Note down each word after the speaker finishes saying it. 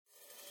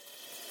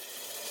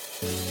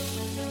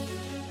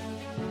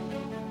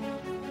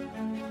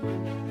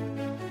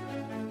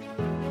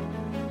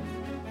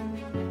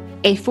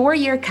A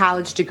 4-year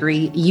college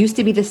degree used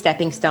to be the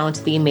stepping stone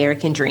to the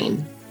American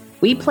dream.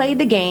 We played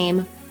the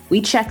game,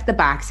 we checked the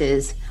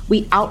boxes,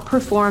 we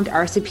outperformed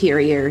our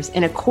superiors,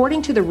 and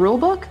according to the rule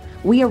book,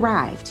 we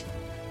arrived.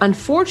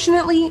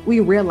 Unfortunately, we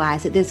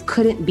realized that this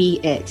couldn't be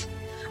it.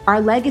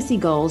 Our legacy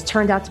goals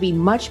turned out to be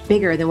much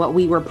bigger than what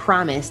we were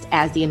promised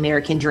as the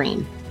American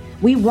dream.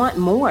 We want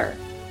more.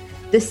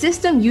 The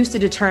system used to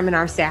determine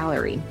our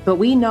salary, but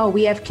we know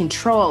we have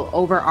control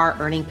over our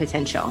earning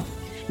potential.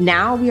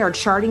 Now we are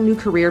charting new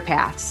career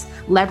paths,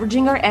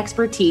 leveraging our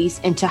expertise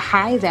into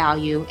high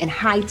value and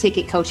high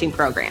ticket coaching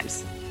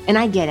programs. And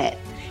I get it.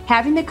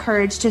 Having the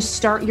courage to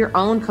start your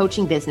own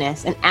coaching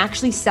business and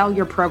actually sell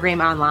your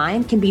program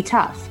online can be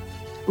tough.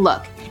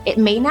 Look, it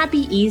may not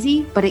be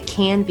easy, but it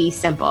can be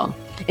simple.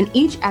 In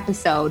each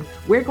episode,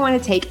 we're going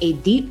to take a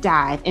deep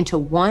dive into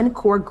one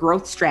core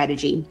growth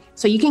strategy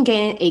so you can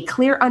gain a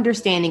clear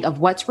understanding of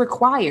what's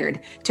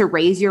required to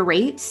raise your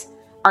rates,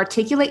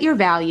 articulate your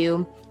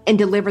value, and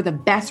deliver the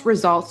best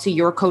results to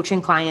your coaching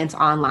clients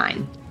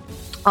online.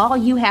 All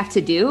you have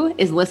to do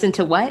is listen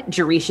to what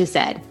Jerisha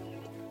said.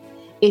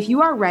 If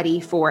you are ready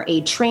for a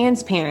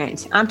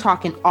transparent, I'm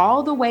talking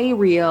all the way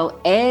real,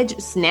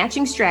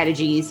 edge-snatching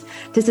strategies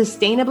to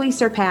sustainably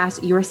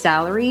surpass your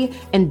salary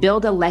and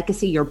build a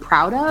legacy you're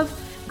proud of,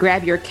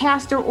 grab your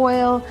castor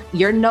oil,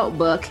 your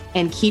notebook,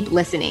 and keep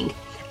listening.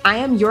 I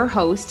am your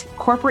host,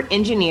 corporate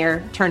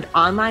engineer turned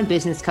online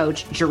business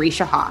coach,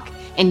 Jerisha Hawk.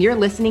 And you're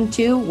listening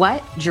to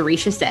What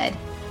Jerisha Said.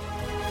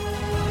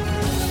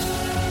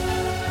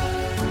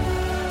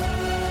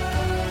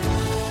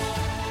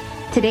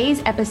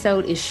 Today's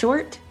episode is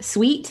short,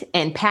 sweet,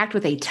 and packed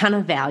with a ton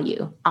of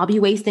value. I'll be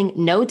wasting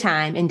no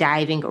time and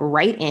diving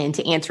right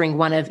into answering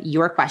one of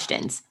your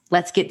questions.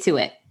 Let's get to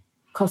it.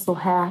 Hustle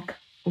hack,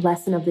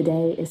 lesson of the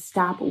day is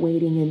stop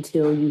waiting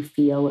until you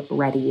feel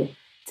ready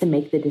to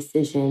make the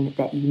decision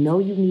that you know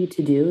you need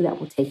to do that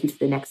will take you to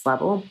the next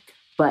level,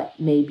 but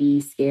may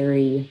be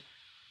scary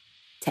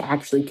to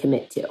actually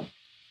commit to.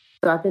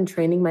 So I've been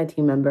training my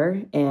team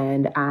member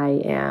and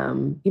I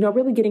am,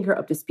 really getting her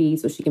up to speed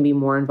so she can be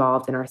more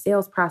involved in our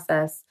sales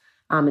process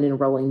and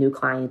enrolling new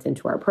clients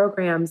into our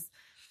programs.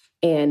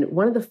 And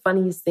one of the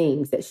funniest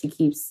things that she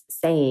keeps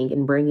saying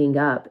and bringing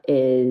up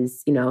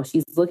is,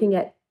 she's looking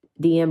at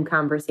DM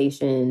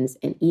conversations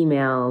and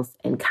emails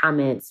and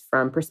comments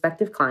from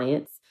prospective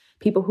clients,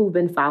 people who've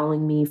been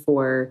following me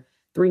for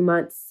 3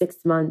 months, 6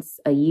 months,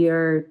 a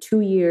year,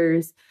 2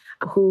 years,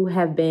 who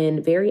have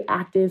been very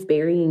active,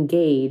 very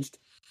engaged,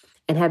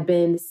 and have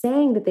been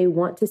saying that they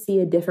want to see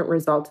a different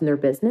result in their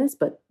business,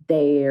 but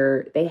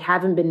they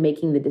haven't been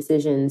making the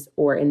decisions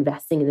or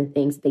investing in the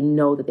things that they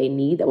know that they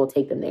need that will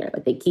take them there.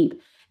 Like they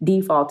keep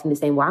defaulting to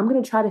saying, well, I'm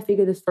going to try to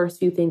figure this first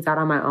few things out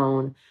on my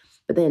own.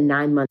 But then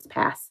 9 months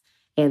pass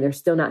and they're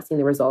still not seeing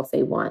the results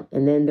they want.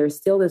 And then there's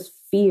still this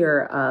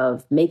fear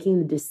of making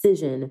the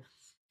decision,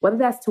 whether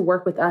that's to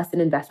work with us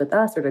and invest with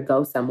us or to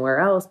go somewhere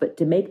else, but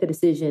to make the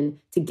decision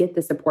to get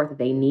the support that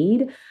they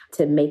need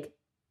to make,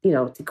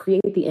 to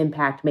create the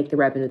impact, make the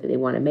revenue that they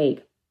want to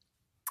make.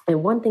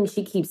 And one thing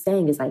she keeps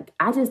saying is like,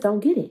 I just don't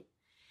get it.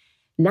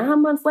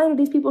 9 months later,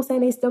 these people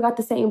saying they still got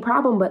the same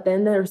problem, but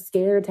then they're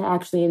scared to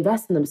actually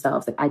invest in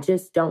themselves. Like, I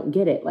just don't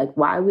get it. Like,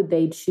 why would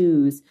they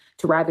choose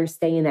to rather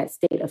stay in that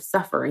state of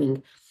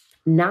suffering,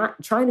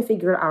 not trying to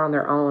figure it out on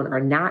their own or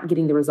not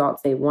getting the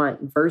results they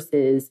want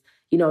versus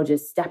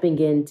just stepping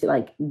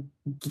into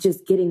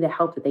just getting the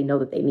help that they know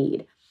that they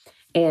need.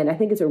 And I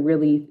think it's a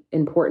really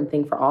important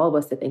thing for all of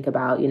us to think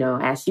about,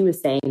 as she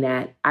was saying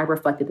that, I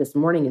reflected this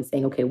morning and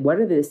saying, okay, what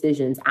are the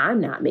decisions I'm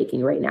not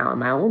making right now in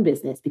my own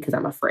business because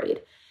I'm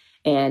afraid?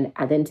 And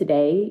then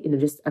today,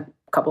 just a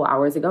couple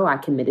hours ago, I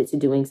committed to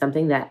doing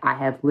something that I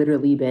have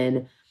literally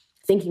been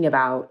thinking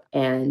about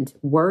and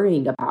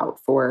worrying about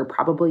for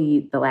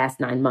probably the last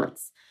 9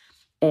 months.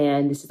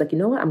 And it's just like, you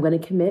know what? I'm going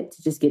to commit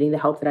to just getting the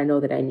help that I know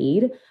that I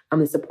need,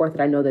 the support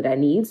that I know that I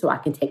need so I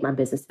can take my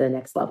business to the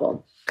next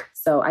level.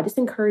 So I just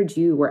encourage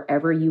you,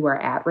 wherever you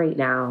are at right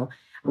now,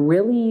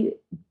 really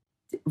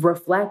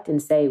reflect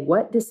and say,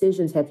 what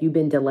decisions have you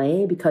been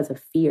delaying because of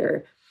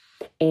fear?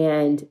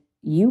 And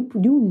you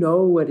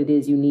know what it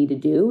is you need to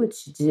do.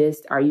 It's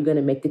just, are you going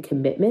to make the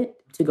commitment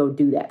to go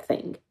do that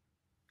thing?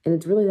 And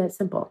it's really that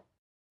simple.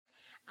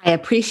 I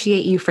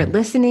appreciate you for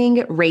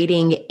listening,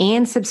 rating,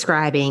 and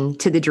subscribing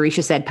to the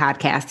Jerisha Said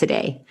podcast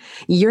today.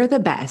 You're the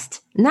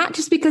best, not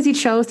just because you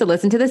chose to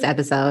listen to this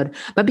episode,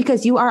 but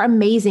because you are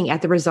amazing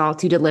at the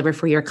results you deliver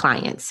for your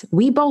clients.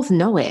 We both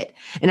know it.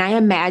 And I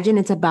imagine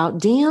it's about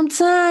damn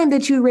time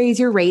that you raise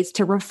your rates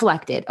to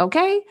reflect it,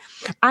 okay?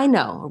 I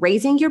know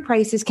raising your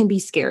prices can be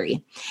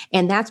scary.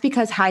 And that's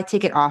because high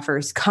ticket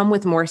offers come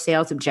with more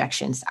sales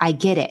objections. I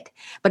get it.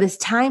 But it's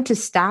time to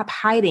stop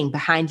hiding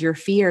behind your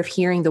fear of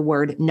hearing the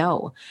word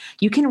no.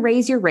 You can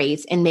raise your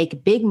rates and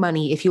make big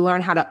money if you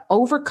learn how to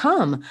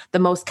overcome the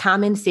most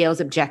common sales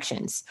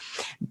objections.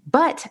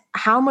 But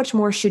how much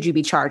more should you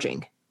be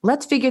charging?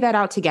 Let's figure that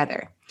out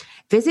together.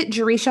 Visit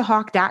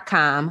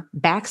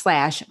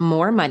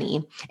JerishaHawk.com/more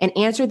money and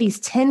answer these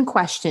 10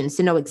 questions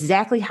to know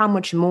exactly how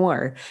much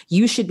more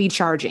you should be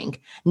charging.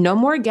 No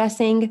more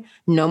guessing,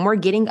 no more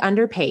getting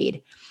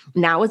underpaid.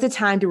 Now is the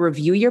time to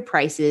review your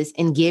prices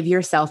and give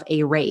yourself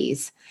a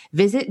raise.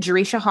 Visit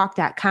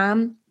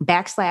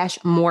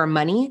JerishaHawk.com/more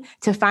money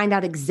to find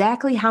out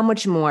exactly how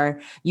much more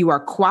you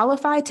are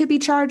qualified to be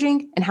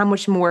charging and how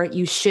much more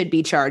you should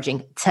be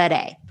charging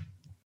today.